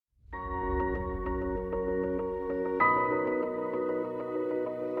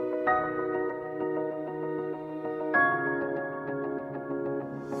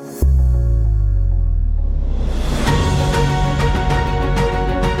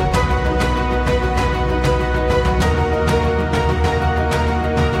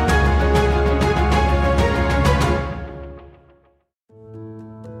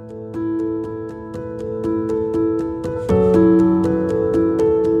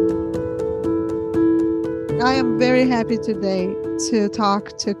I am very happy today to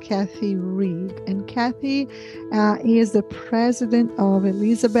talk to Kathy Reeg. And Kathy is the president of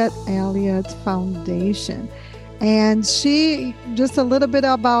Elisabeth Elliot Foundation. And she, just a little bit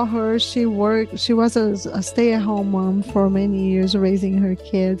about her, she was a stay-at-home mom for many years, raising her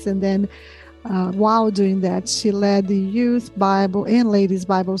kids. And then while doing that, she led the youth Bible and ladies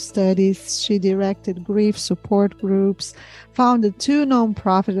Bible studies. She directed grief support groups, founded 2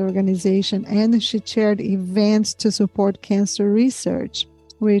 nonprofit organizations, and she chaired events to support cancer research,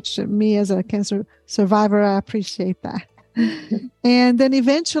 which me as a cancer survivor, I appreciate that. And then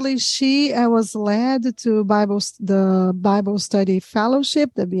eventually she was led to the Bible Study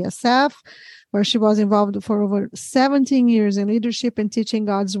Fellowship, the BSF, where she was involved for over 17 years in leadership and teaching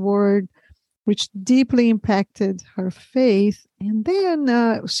God's word, which deeply impacted her faith. And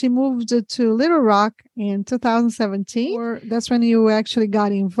then she moved to Little Rock in 2017. That's when you actually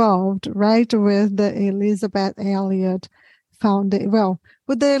got involved, right, with the Elisabeth Elliot Foundation,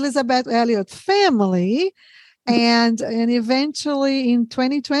 with the Elisabeth Elliot family. And eventually in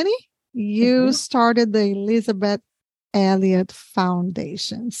 2020, you started the Elisabeth Elliot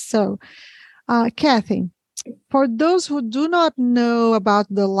Foundation. So, Kathy, for those who do not know about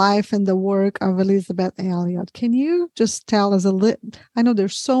the life and the work of Elisabeth Elliot, can you just tell us a little? I know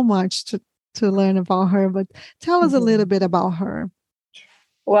there's so much to learn about her, but tell us a little bit about her.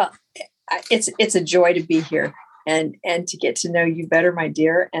 Well, it's a joy to be here and to get to know you better, my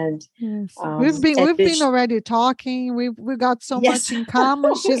dear. And yes. We've been already talking. We've got so much in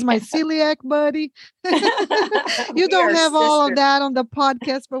common. She's my celiac buddy. You don't have all of that on the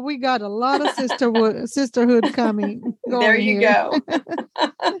podcast, but we got a lot of sisterhood coming. There you go.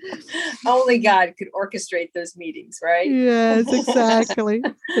 Only God could orchestrate those meetings, right? Yes, exactly.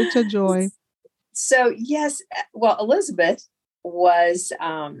 Such a joy. So yes, well, Elisabeth was.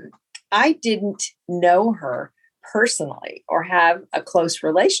 I didn't know her personally or have a close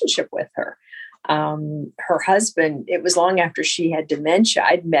relationship with her. Her husband, it was long after she had dementia.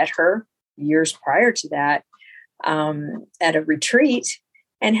 I'd met her years prior to that at a retreat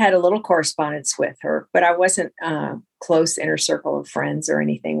and had a little correspondence with her, but I wasn't close inner circle of friends or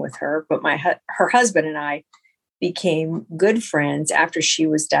anything with her. But her husband and I became good friends after she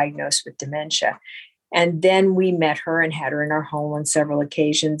was diagnosed with dementia. And then we met her and had her in our home on several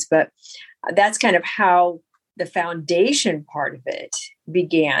occasions. But that's kind of how the foundation part of it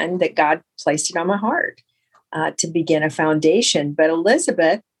began, that God placed it on my heart to begin a foundation. But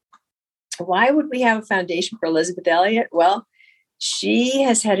Elisabeth, why would we have a foundation for Elisabeth Elliot? Well, she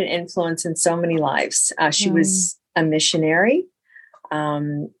has had an influence in so many lives. She was a missionary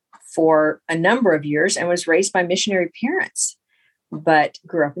for a number of years and was raised by missionary parents, but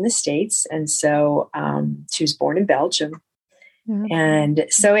grew up in the States. And so she was born in Belgium. And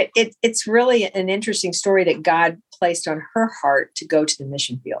so it's really an interesting story that God placed on her heart to go to the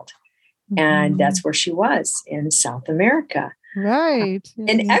mission field. And that's where she was, in South America. Right.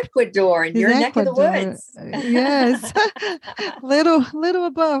 In Ecuador, in your neck of the woods. Yes. little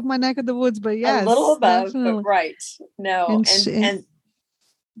above my neck of the woods, but yes. A little above, definitely. but right. No. And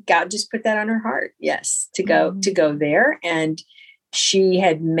God just put that on her heart. Yes. To go there. And she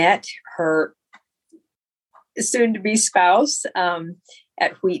had met her soon-to-be spouse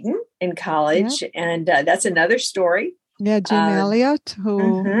at Wheaton in college. And that's another story. Yeah, Jim Elliot,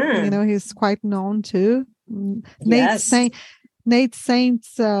 who, he's quite known too. Yes. Nate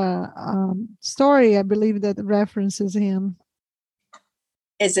Saint's story, I believe, that references him.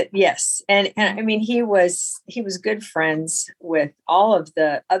 Is it? Yes. And I mean, he was good friends with all of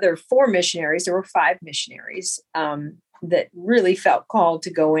the other 4 missionaries. There were 5 missionaries that really felt called to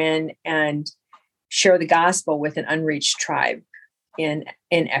go in and share the gospel with an unreached tribe in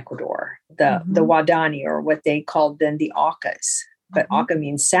Ecuador, the Wadani, or what they called then the Aucas. But Auca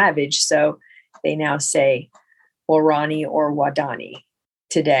means savage, so they now say Warani or Wadani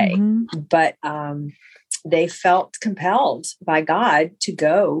today. But they felt compelled by God to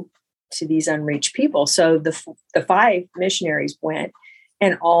go to these unreached people. So the 5 missionaries went,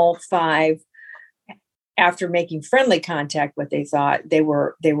 and all 5, after making friendly contact, what they thought, they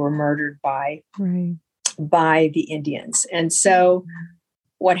were murdered by the Indians. And so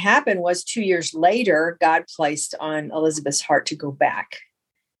what happened was 2 years later, God placed on Elisabeth's heart to go back.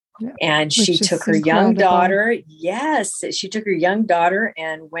 Yeah. And she took her young daughter. Yes, she took her young daughter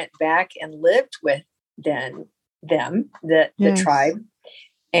and went back and lived with the tribe.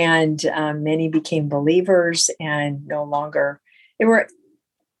 And many became believers, and no longer,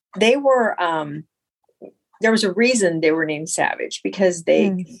 they were there was a reason they were named savage, because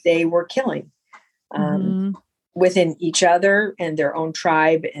they were killing within each other and their own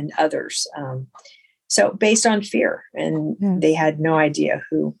tribe and others. So based on fear, and they had no idea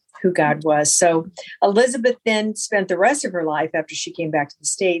who God was. So Elisabeth then spent the rest of her life after she came back to the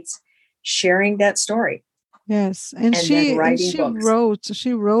States sharing that story. Yes, and she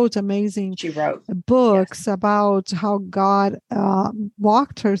wrote amazing books about how God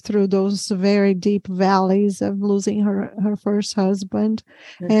walked her through those very deep valleys of losing her first husband,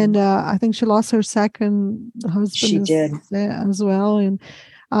 and I think she lost her second husband. She did as well, and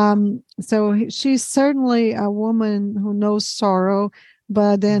so she's certainly a woman who knows sorrow,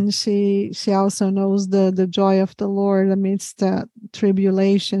 but then she also knows the joy of the Lord amidst the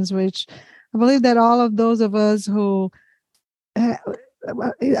tribulations, which I believe that all of those of us who, I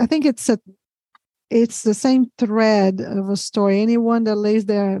think it's the same thread of a story. Anyone that lays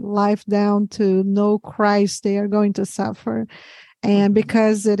their life down to know Christ, they are going to suffer. And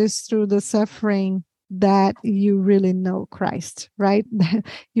because it is through the suffering that you really know Christ, right?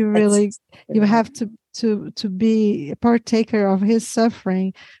 You really, you have to be a partaker of his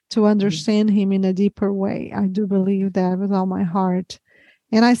suffering to understand him in a deeper way. I do believe that with all my heart.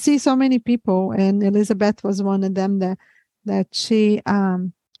 And I see so many people, and Elisabeth was one of them, that she,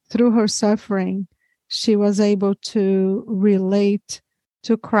 through her suffering, she was able to relate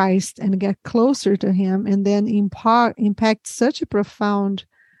to Christ and get closer to him, and then impact such a profound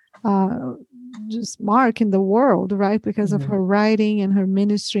just mark in the world, right? Because of her writing and her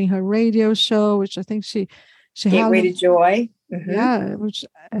ministry, her radio show, which I think she Gateway to Joy. Yeah, which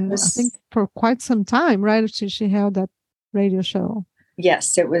I think for quite some time, right? She held that radio show.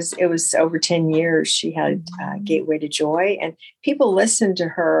 Yes, it was over 10 years. She had Gateway to Joy, and people listened to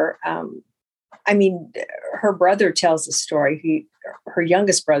her. I mean, her brother tells the story. Her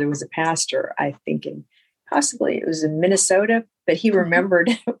youngest brother was a pastor, I think, possibly it was in Minnesota, but he remembered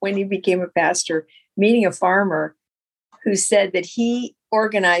when he became a pastor, meeting a farmer who said that he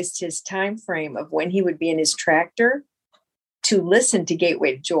organized his time frame of when he would be in his tractor to listen to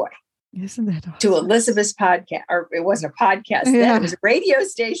Gateway to Joy. Isn't that awesome? To Elisabeth's podcast, or it wasn't a podcast then, it was a radio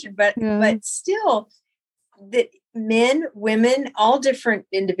station, but still, that men, women, all different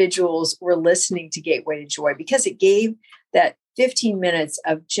individuals were listening to Gateway to Joy because it gave that 15 minutes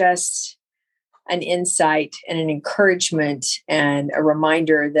of just an insight and an encouragement and a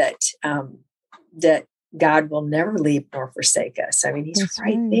reminder that that God will never leave nor forsake us. I mean, he's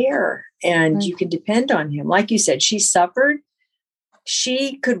right there, and you can depend on him. Like you said, she suffered.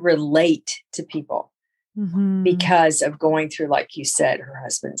 She could relate to people because of going through, like you said, her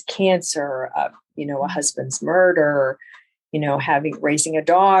husband's cancer, a husband's murder, raising a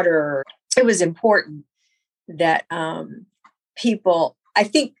daughter. It was important that I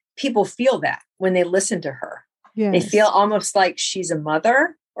think people feel that when they listen to her. Yes. They feel almost like she's a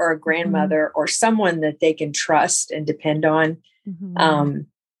mother or a grandmother or someone that they can trust and depend on,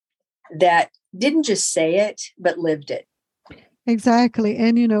 that didn't just say it, but lived it. Exactly.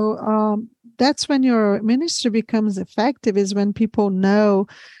 And, that's when your ministry becomes effective, is when people know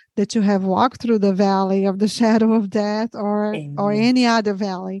that you have walked through the valley of the shadow of death or any other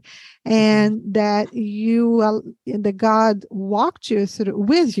valley, and that that God walked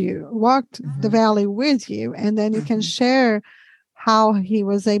the valley with you, and then you can share how he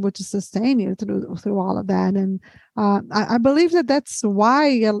was able to sustain you through all of that. And I believe that's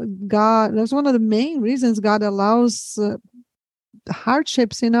why that's one of the main reasons God allows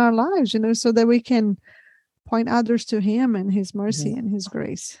hardships in our lives, so that we can point others to him and his mercy and his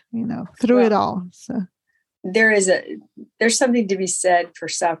grace, through it all. So there's something to be said for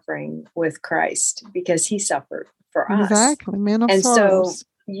suffering with Christ, because he suffered for us. Exactly. Man of sorrows. So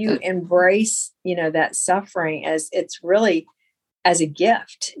you embrace, that suffering as it's really as a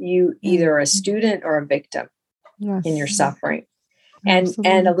gift. You either a student or a victim in your suffering. And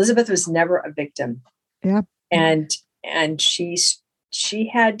Elisabeth was never a victim. Yeah. And she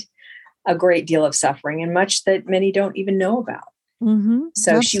had a great deal of suffering, and much that many don't even know about.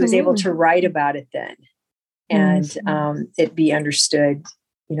 So she was able to write about it then, and it be understood,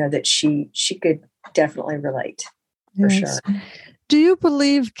 that she could definitely relate for sure. Do you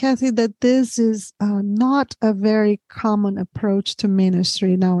believe, Kathy, that this is not a very common approach to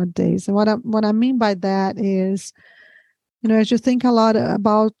ministry nowadays? And what I mean by that is, as you think a lot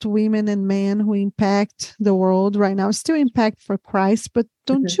about women and men who impact the world right now, still impact for Christ, but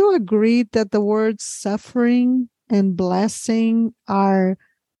don't you agree that the words suffering and blessing are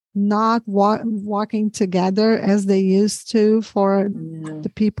not walking together as they used to for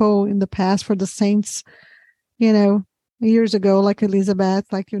the people in the past, for the saints, years ago, like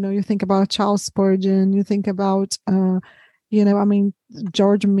Elisabeth, like, you think about Charles Spurgeon, you think about,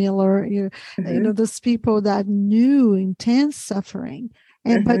 George Miller, those people that knew intense suffering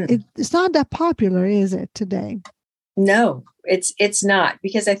And but it's not that popular, is it, today? No, it's not,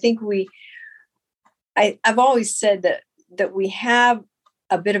 because I think I've always said that we have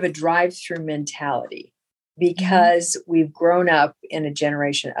a bit of a drive-through mentality, because we've grown up in a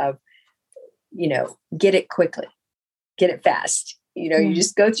generation of, get it quickly, get it fast. You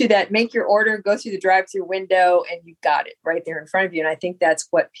just go through that, make your order, go through the drive-through window, and you've got it right there in front of you. And I think that's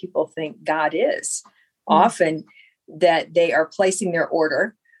what people think God is often, that they are placing their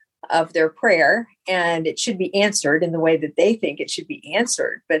order of their prayer and it should be answered in the way that they think it should be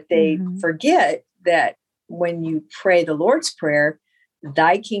answered. But they forget that when you pray the Lord's Prayer,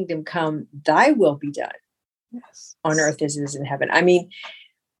 thy kingdom come, thy will be done on earth as it is in heaven. I mean,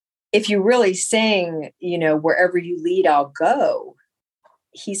 if you really sing, wherever you lead, I'll go,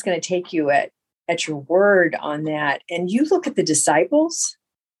 he's going to take you at your word on that. And you look at the disciples,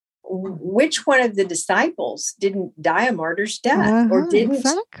 which one of the disciples didn't die a martyr's death or didn't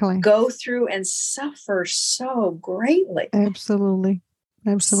go through and suffer so greatly? Absolutely.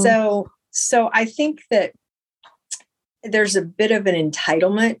 So I think that there's a bit of an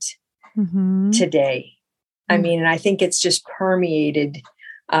entitlement today. I mean, and I think it's just permeated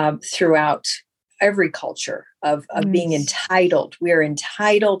throughout every culture of being entitled. We're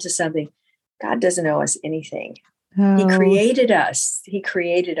entitled to something. God doesn't owe us anything. He created us.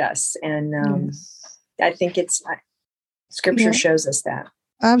 And I think Scripture shows us that.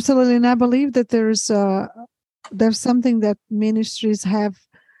 Absolutely. And I believe that there's something that ministries have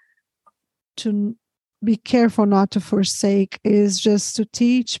to be careful not to forsake, is just to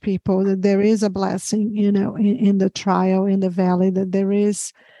teach people that there is a blessing, in the trial, in the valley, that there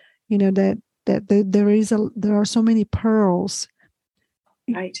is, there are so many pearls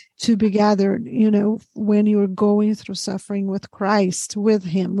to be gathered, when you're going through suffering with Christ, with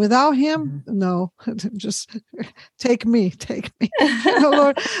him. Without him, no, just take me,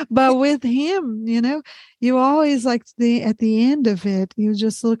 Lord. But with him, you always, like, at the end of it, you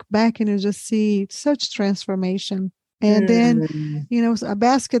just look back and you just see such transformation. And then, a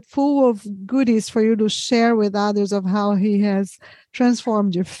basket full of goodies for you to share with others of how he has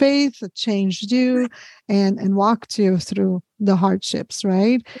transformed your faith, changed you, and walked you through the hardships,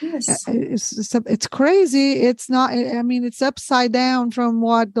 right? Yes. It's crazy. It's not, it's upside down from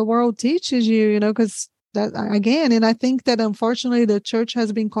what the world teaches you, because that, again, and I think that unfortunately the church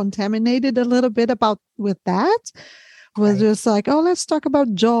has been contaminated a little bit with that. Was just like, oh, let's talk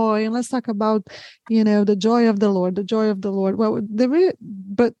about joy, and let's talk about, the joy of the Lord, the joy of the Lord. Well,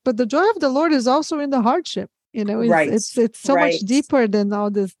 but the joy of the Lord is also in the hardship. It's so much deeper than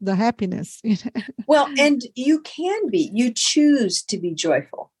all this, the happiness. Well, and you choose to be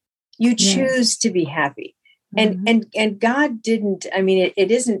joyful. You choose to be happy. And God didn't,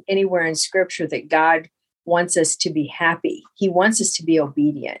 it isn't anywhere in Scripture that God wants us to be happy. He wants us to be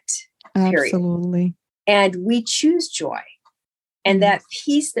obedient. Period. Absolutely. And we choose joy. And that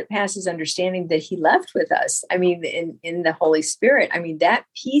peace that passes understanding that he left with us, in the Holy Spirit, that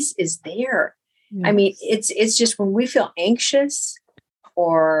peace is there. Yes. It's just when we feel anxious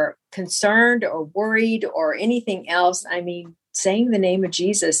or concerned or worried or anything else, saying the name of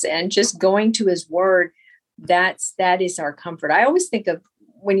Jesus and just going to his word, that is our comfort. I always think of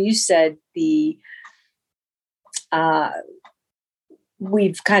when you said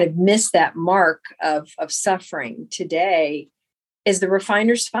we've kind of missed that mark of suffering today, is the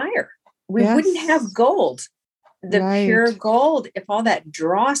refiner's fire. We wouldn't have gold, the pure gold, if all that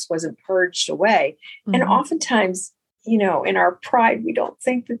dross wasn't purged away. And oftentimes, in our pride, we don't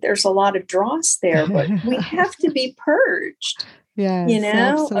think that there's a lot of dross there, but we have to be purged. Yes,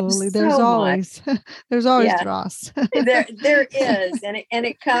 absolutely. There's always dross. there is, and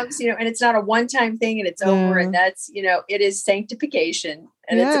it comes, and it's not a one-time thing, and it's over, and that's, it is sanctification,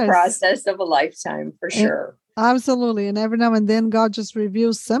 and it's a process of a lifetime for sure. Absolutely. And every now and then God just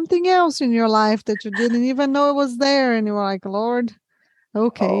reveals something else in your life that you didn't even know it was there, and you were like, Lord,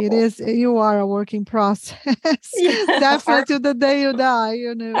 okay, it is. You are a working process. Definitely to the day you die,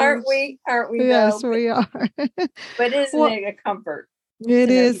 Aren't we? Yes, we are. But isn't it a comfort? It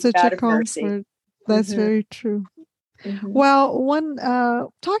is such a comfort. That's very true.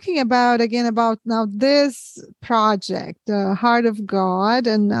 Well, talking about now this project, the Heart of God,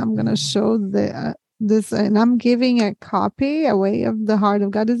 and I'm going to show this, and I'm giving a copy away of the Heart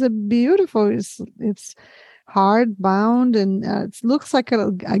of God. It's a beautiful. It's hard bound, and it looks like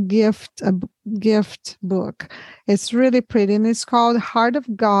a gift book. It's really pretty, and it's called Heart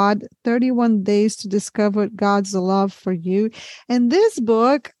of God: 31 Days to Discover God's Love for You. And this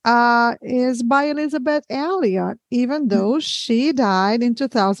book is by Elisabeth Elliot, even though she died in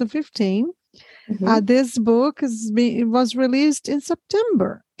 2015. Mhm. This book it was released in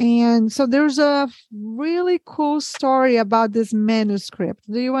September. And so there's a really cool story about this manuscript.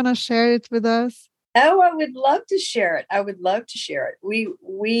 Do you want to share it with us? Oh, I would love to share it. I would love to share it.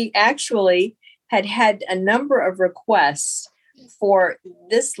 We actually had a number of requests for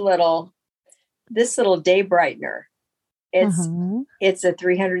this little day brightener. It's Uh-huh. it's a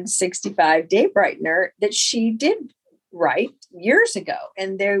 365 day brightener that she did write years ago,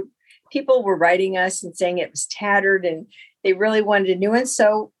 and people were writing us and saying it was tattered, and they really wanted a new one.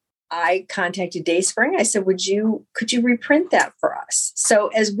 So I contacted Dayspring. I said, could you reprint that for us? So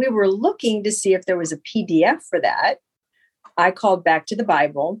as we were looking to see if there was a PDF for that, I called back to the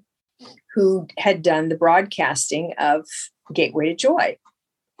Bible, who had done the broadcasting of Gateway to Joy.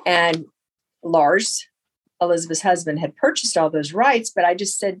 And Lars, Elisabeth's husband, had purchased all those rights, but I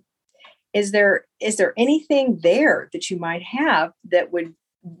just said, is there anything there that you might have that would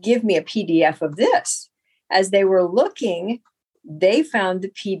give me a PDF of this? As they were looking, they found the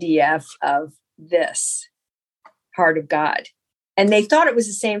PDF of this Heart of God. And they thought it was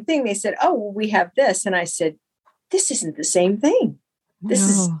the same thing. They said, oh, well, we have this. And I said, this isn't the same thing.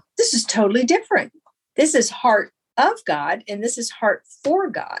 This is totally different. This is Heart of God, and this is Heart for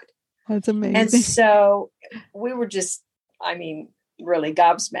God. That's amazing. And so we were just, really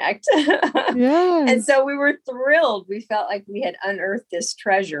gobsmacked. Yeah. And so we were thrilled. We felt like we had unearthed this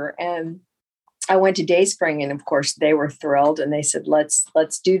treasure. And I went to Dayspring, and of course they were thrilled. And they said, let's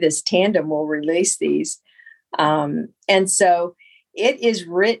do this tandem. We'll release these. And so it is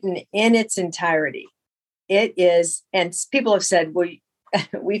written in its entirety. It is, and people have said, well,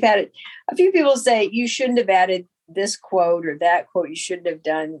 we've had it. A few people say you shouldn't have added this quote or that quote. You shouldn't have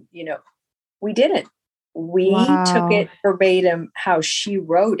done, we didn't. We took it verbatim how she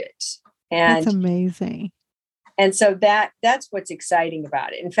wrote it. And that's amazing. And so that's what's exciting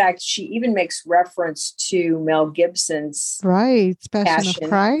about it. In fact, she even makes reference to Mel Gibson's Passion of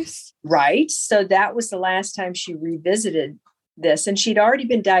Christ. Right. So that was the last time she revisited this, and she'd already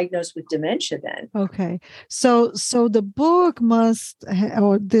been diagnosed with dementia then. Okay. So the book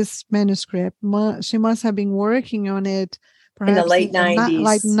or this manuscript, she must have been working on it perhaps in the late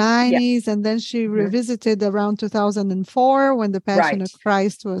 90s. Yeah. And then she revisited around 2004 when the Passion of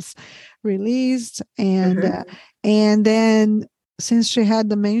Christ was released. And and then since she had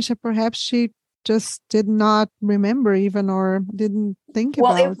dementia, perhaps she just did not remember even, or didn't think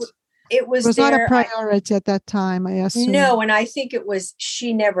about it. It was not a priority at that time, I assume. No, and I think it was,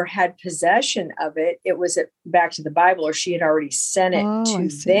 she never had possession of it. It was back to the Bible, or she had already sent it to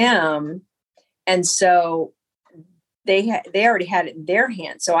them. And so they already had it in their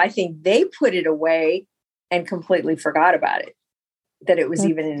hands. So I think they put it away and completely forgot about it, that it was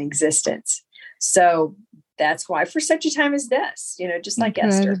even in existence. So that's why, for such a time as this, just like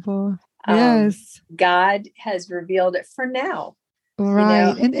incredible. Esther, Yes, God has revealed it for now.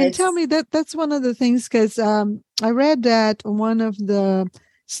 Right. And tell me, that's one of the things, because I read that one of the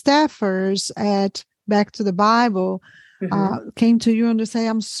staffers at Back to the Bible came to you and to say,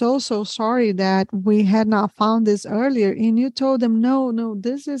 I'm so sorry that we had not found this earlier. And you told them, no,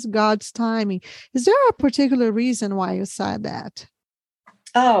 this is God's timing. Is there a particular reason why you said that?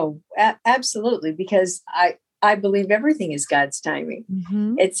 Oh, absolutely. Because I believe everything is God's timing.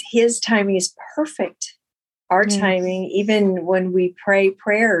 It's His timing is perfect. Our timing, even when we pray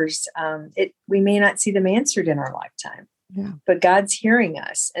prayers, we may not see them answered in our lifetime, but God's hearing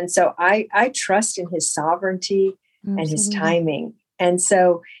us. And so I trust in His sovereignty and His timing. And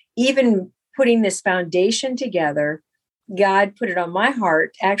so even putting this foundation together, God put it on my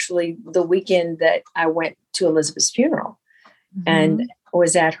heart, actually, the weekend that I went to Elisabeth's funeral and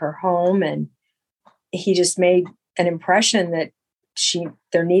was at her home. And He just made an impression that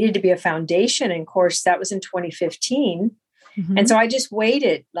there needed to be a foundation. And of course, that was in 2015. And so I just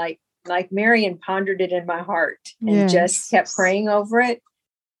waited like Mary and pondered it in my heart and just kept praying over it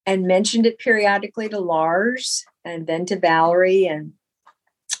and mentioned it periodically to Lars and then to Valerie. And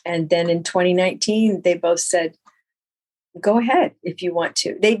then in 2019, they both said, go ahead if you want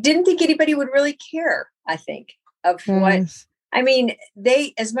to. They didn't think anybody would really care, I think, of what,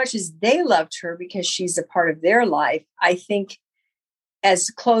 they, as much as they loved her because she's a part of their life, I think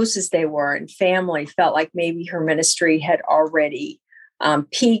as close as they were and family felt like maybe her ministry had already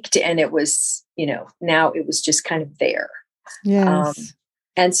peaked, and it was, now it was just kind of there. Yes.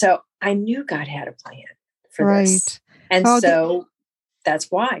 And so I knew God had a plan for this. And so that's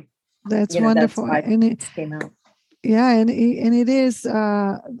why. That's wonderful. That's why it came out. Yeah. And it is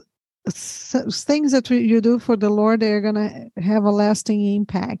things that you do for the Lord, they're going to have a lasting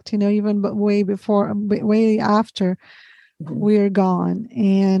impact, even way before, way after we're gone.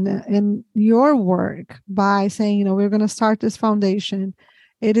 And your work by saying, we're going to start this foundation,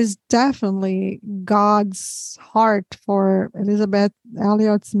 it is definitely God's heart for Elisabeth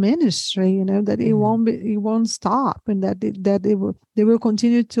Elliot's ministry, that it won't stop, and that they will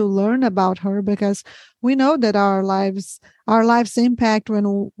continue to learn about her, because we know that our lives impact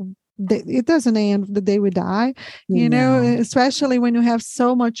when it doesn't end the day we die, especially when you have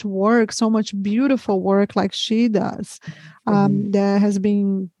so much work, so much beautiful work like she does, that has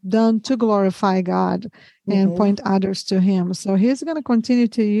been done to glorify God and point others to Him. So He's going to continue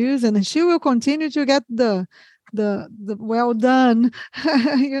to use, and she will continue to get the well done,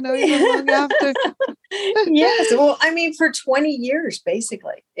 even long after. Yes. Well, I mean, for 20 years,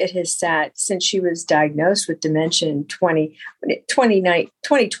 basically, it has sat since she was diagnosed with dementia in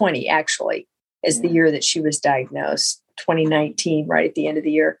 2020, actually, is the year that she was diagnosed, 2019, right at the end of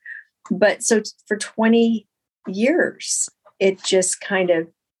the year. But so for 20 years, it just kind of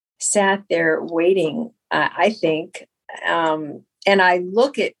sat there waiting, I think. And I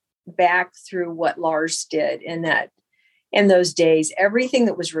look back through what Lars did in those days, everything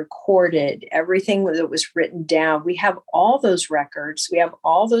that was recorded, everything that was written down, we have all those records, we have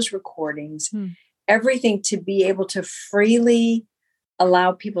all those recordings, everything to be able to freely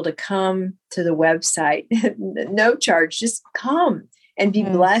allow people to come to the website, no charge, just come and be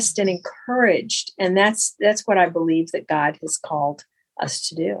blessed and encouraged. And that's what I believe that God has called us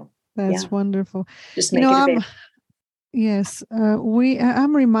to do. That's wonderful. Just make it available. Yes,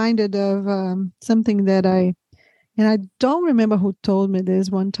 I'm reminded of something that I don't remember who told me this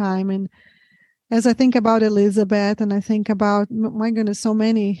one time. And as I think about Elisabeth, and I think about, my goodness, so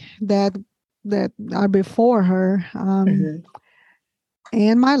many that are before her,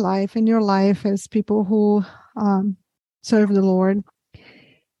 and my life, and your life, as people who serve the Lord.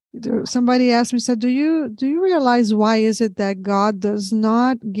 Somebody asked me, said, do you realize why is it that God does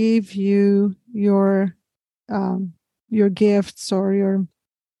not give you your gifts or your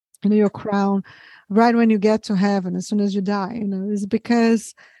crown right when you get to heaven, as soon as you die? Is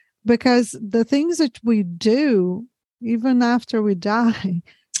because the things that we do, even after we die,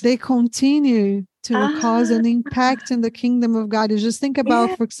 they continue to cause an impact in the kingdom of God. You just think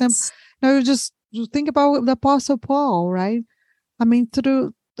about, for example, you think about the Apostle Paul, right? I mean,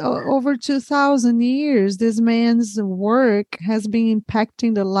 through over 2,000 years, this man's work has been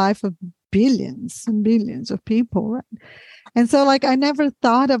impacting the life of billions and billions of people, right? And so, I never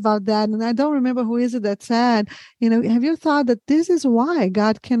thought about that. And I don't remember who is it that said, have you thought that this is why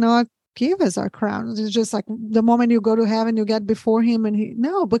God cannot give us our crowns? It's just like the moment you go to heaven, you get before Him, and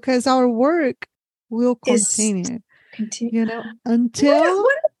no, because our work will continue. Until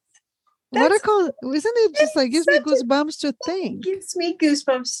what I call, isn't it just gives me goosebumps to think? Gives me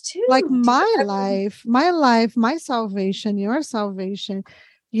goosebumps too. Like my life, my salvation, your salvation.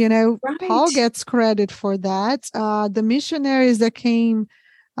 Right. Paul gets credit for that. The missionaries that came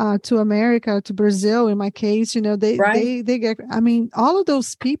to America, to Brazil, in my case, they get, I mean, all of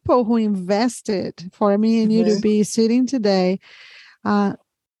those people who invested for me and you to be sitting today,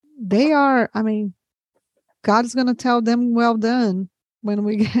 they are, I mean, God's going to tell them, well done, when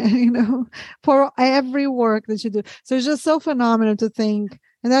we get, for every work that you do. So it's just so phenomenal to think.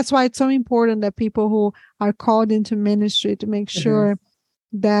 And that's why it's so important that people who are called into ministry to make sure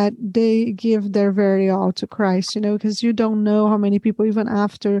that they give their very all to Christ, because you don't know how many people, even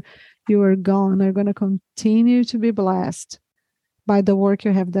after you are gone, are going to continue to be blessed by the work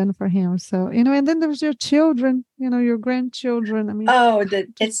you have done for Him. So, and then there's your children, your grandchildren. I mean,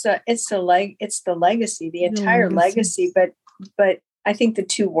 it's the legacy, the entire legacy. But I think the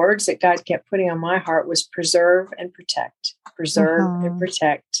two words that God kept putting on my heart was preserve and protect. Preserve and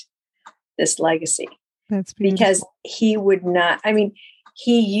protect this legacy. That's beautiful. Because He would not, I mean,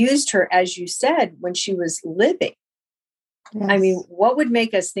 He used her, as you said, when she was living. Yes. I mean, what would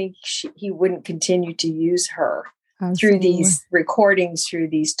make us think He wouldn't continue to use her through these recordings, through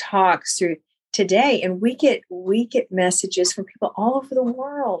these talks, through today? And we get messages from people all over the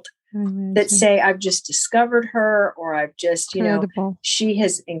world that say, I've just discovered her, or I've just, she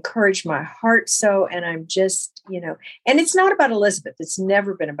has encouraged my heart so, and I'm just, and it's not about Elisabeth. It's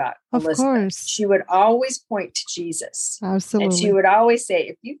never been about Elisabeth. Of course. She would always point to Jesus. Absolutely. And she would always say,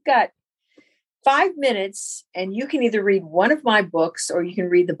 if you've got 5 minutes and you can either read one of my books or you can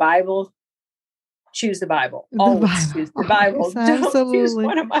read the Bible, choose the Bible. Always choose the Bible. Don't choose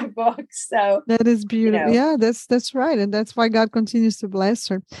one of my books. So that is beautiful. Yeah, that's right. And that's why God continues to bless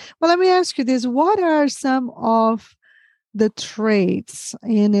her. Well, let me ask you this. What are some of the traits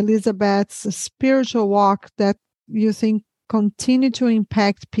in Elisabeth's spiritual walk that you think continue to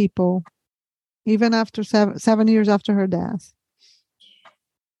impact people even after 7 years after her death?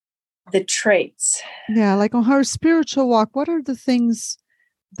 The traits. Yeah, like on her spiritual walk, what are the things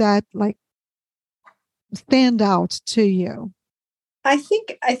that like stand out to you? I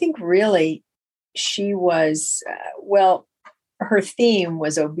think really she was, her theme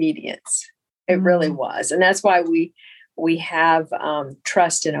was obedience. It really was. And that's why we have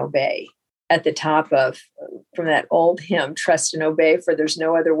trust and obey at the top of, from that old hymn, trust and obey, for there's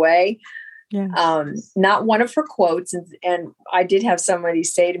no other way. Yes. Not one of her quotes. And I did have somebody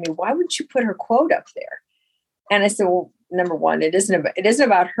say to me, why wouldn't you put her quote up there? And I said, well, number one, it isn't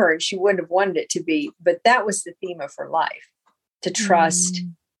about her, and she wouldn't have wanted it to be, but that was the theme of her life, to trust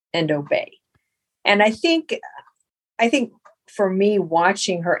and obey. And I think for me,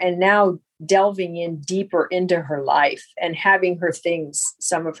 watching her and now delving in deeper into her life and having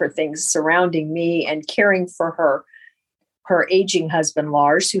some of her things surrounding me and caring for her aging husband,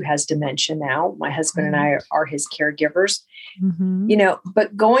 Lars, who has dementia now. My husband and I are his caregivers,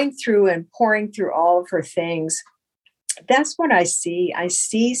 but going through and pouring through all of her things, that's what I see. I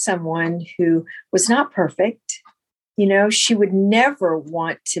see someone who was not perfect. She would never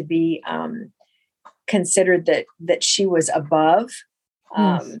want to be considered that she was above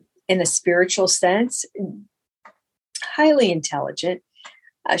in a spiritual sense. Highly intelligent,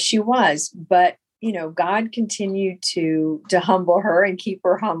 she was, but God continued to humble her and keep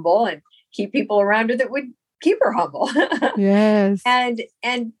her humble and keep people around her that would keep her humble. Yes.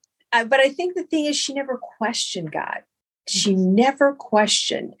 But I think the thing is, she never questioned God. She never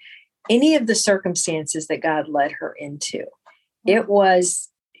questioned any of the circumstances that God led her into. It was,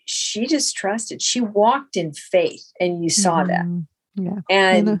 she just trusted. She walked in faith, and you saw that. Yeah.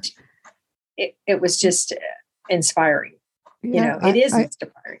 And it was just inspiring. Yeah, it is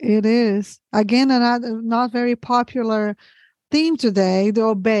inspiring. It is. Again, another not very popular theme today, the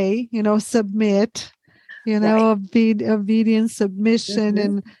obey, submit, obedience,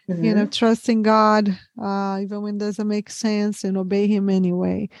 submission, and, trusting God, even when it doesn't make sense, and obey him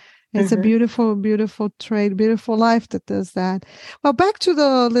anyway. It's a beautiful, beautiful trait, beautiful life that does that. Well, back to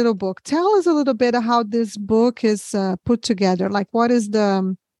the little book. Tell us a little bit of how this book is put together. Like, what is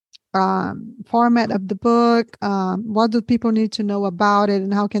the format of the book? What do people need to know about it,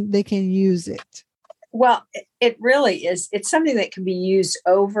 and how they can use it? Well, it really is. It's something that can be used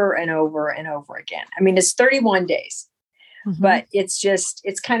over and over and over again. I mean, it's 31 days, but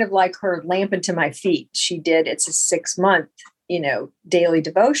it's kind of like her lamp unto my feet. It's a 6-month, daily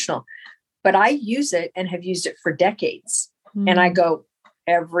devotional, but I use it and have used it for decades. And I go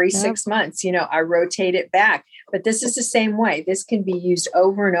every 6 months, I rotate it back, but this is the same way. This can be used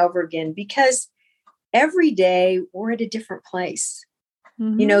over and over again, because every day we're at a different place.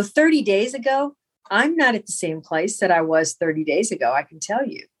 30 days ago, I'm not at the same place that I was 30 days ago. I can tell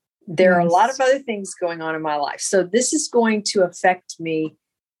you, there are a lot of other things going on in my life. So this is going to affect me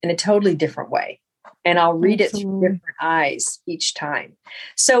in a totally different way. And I'll read it through different eyes each time.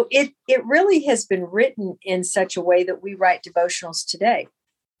 So it really has been written in such a way that we write devotionals today,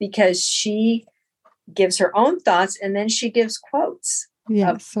 because she gives her own thoughts and then she gives quotes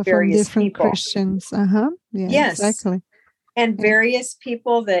of so various from different people. Christians. Yes, exactly. And various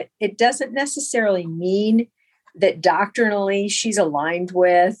people that it doesn't necessarily mean that doctrinally she's aligned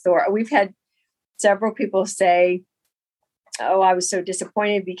with, or we've had several people say, oh, I was so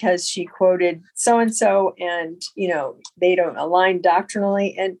disappointed because she quoted so-and-so and, they don't align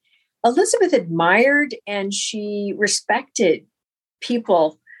doctrinally. And Elisabeth admired and she respected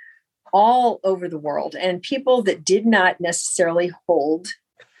people all over the world, and people that did not necessarily hold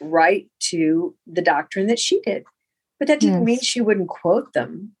right to the doctrine that she did. But that didn't mean she wouldn't quote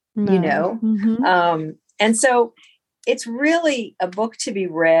them, And so it's really a book to be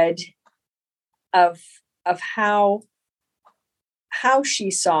read of how she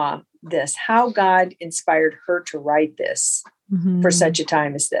saw this, how God inspired her to write this for such a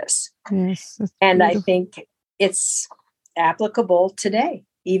time as this. Yes, and beautiful. I think it's applicable today,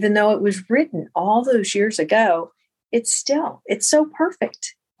 even though it was written all those years ago. It's so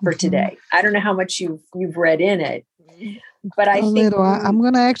perfect for today. I don't know how much you've read in it, but I think I'm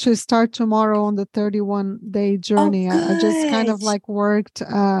going to actually start tomorrow on the 31-day journey. I just kind of like worked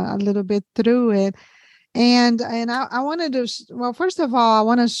a little bit through it. And I wanted to, first of all, I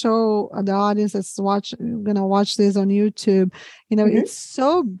want to show the audience that's going to watch this on YouTube. It's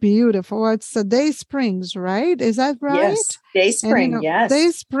so beautiful. It's Day Springs, right? Is that right? Yes, Day Spring, yes. Day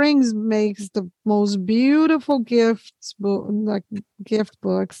Springs makes the most beautiful gift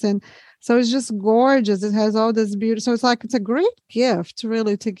books. And so it's just gorgeous. It has all this beauty. So it's a great gift,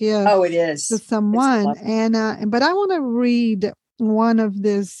 really, to give it is. to someone. And but I want to read one of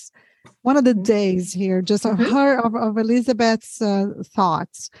these one of the days here, just of her of Elisabeth's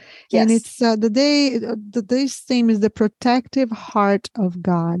thoughts, and it's the day's theme is the protective heart of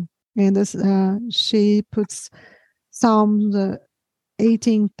God, and this she puts Psalm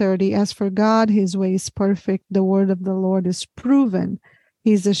 18:30. As for God, His way is perfect. The word of the Lord is proven.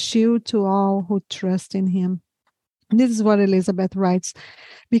 He's a shield to all who trust in Him. And this is what Elisabeth writes: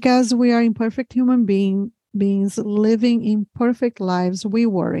 because we are imperfect human beings living imperfect lives, we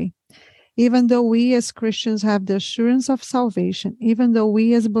worry. Even though we as Christians have the assurance of salvation, even though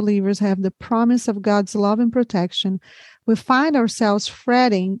we as believers have the promise of God's love and protection, we find ourselves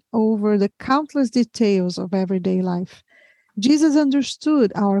fretting over the countless details of everyday life. Jesus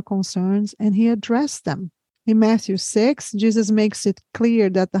understood our concerns and He addressed them. In Matthew 6, Jesus makes it clear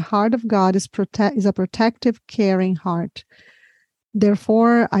that the heart of God is a protective, caring heart.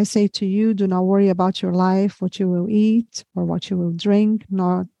 Therefore, I say to you, do not worry about your life, what you will eat or what you will drink,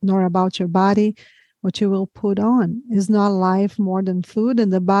 nor about your body, what you will put on. Is not life more than food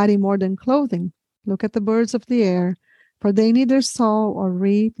and the body more than clothing? Look at the birds of the air, for they neither sow or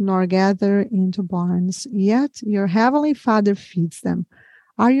reap nor gather into barns, yet your heavenly Father feeds them.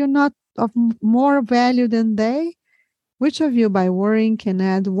 Are you not of more value than they? Which of you by worrying can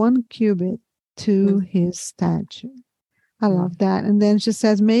add 1 cubit to his stature? I love that. And then she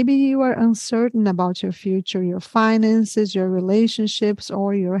says, maybe you are uncertain about your future, your finances, your relationships,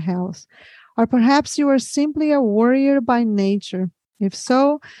 or your health. Or perhaps you are simply a worrier by nature. If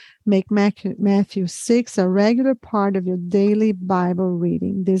so, make Matthew 6 a regular part of your daily Bible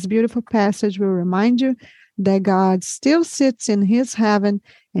reading. This beautiful passage will remind you that God still sits in His heaven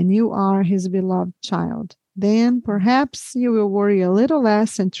and you are His beloved child. Then perhaps you will worry a little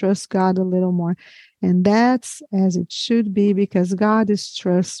less and trust God a little more. And that's as it should be, because God is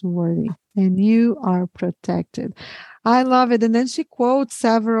trustworthy and you are protected. I love it. And then she quotes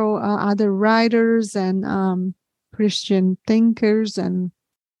several other writers and Christian thinkers and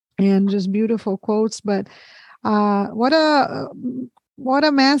just beautiful quotes. But what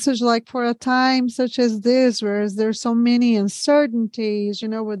a message, like for a time such as this, whereas there's so many uncertainties,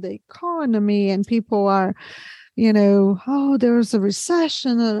 with the economy and people are, there's a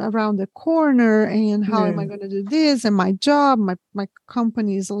recession around the corner and how am I going to do this? And my job, my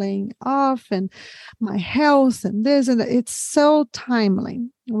company is laying off and my health and this, and it's so timely,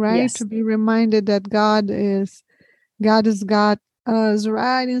 right? Yes. To be reminded that God has got us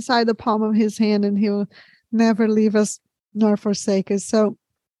right inside the palm of His hand and He'll never leave us nor forsake us. So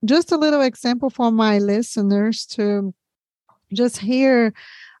just a little example for my listeners to just hear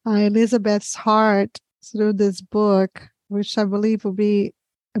Elisabeth's heart through this book, which I believe will be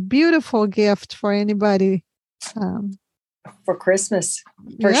a beautiful gift for anybody. For Christmas,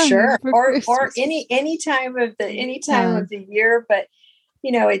 for sure. Or any time of the year. But,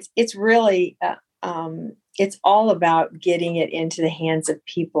 it's really, it's all about getting it into the hands of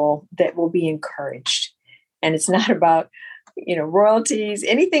people that will be encouraged. And it's not about, royalties,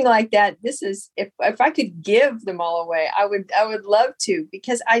 anything like that. This is, if I could give them all away, I would love to,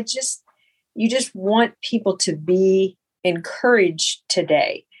 because you just want people to be encouraged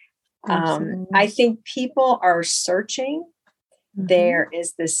today. I think people are searching. There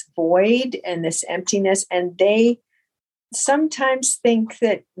is this void and this emptiness, and they sometimes think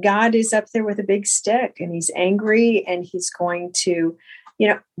that God is up there with a big stick and He's angry and He's going to,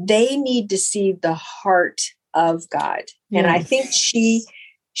 they need to see the heart of God. Yes. And I think she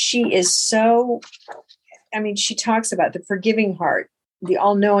is so, she talks about the forgiving heart, the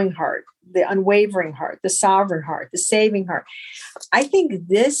all-knowing heart, the unwavering heart, the sovereign heart, the saving heart. I think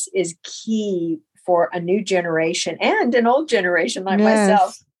this is key for a new generation and an old generation like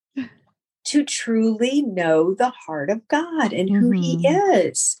myself to truly know the heart of God and who He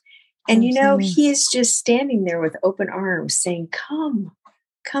is. And, He is just standing there with open arms saying, come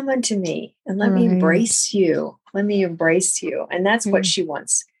unto me and let me embrace you. Let me embrace you. And that's what she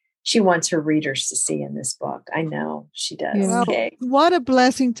wants. She wants her readers to see in this book. I know she does. Well, what a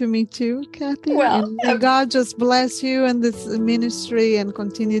blessing to me too, Kathy. Well, and may God just bless you and this ministry and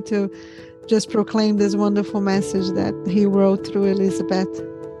continue to just proclaim this wonderful message that He wrote through Elisabeth.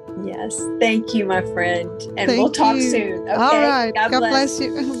 Yes. Thank you, my friend. And we'll talk soon. Okay? All right. God bless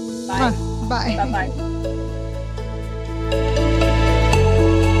you. Bye. Bye. Bye-bye.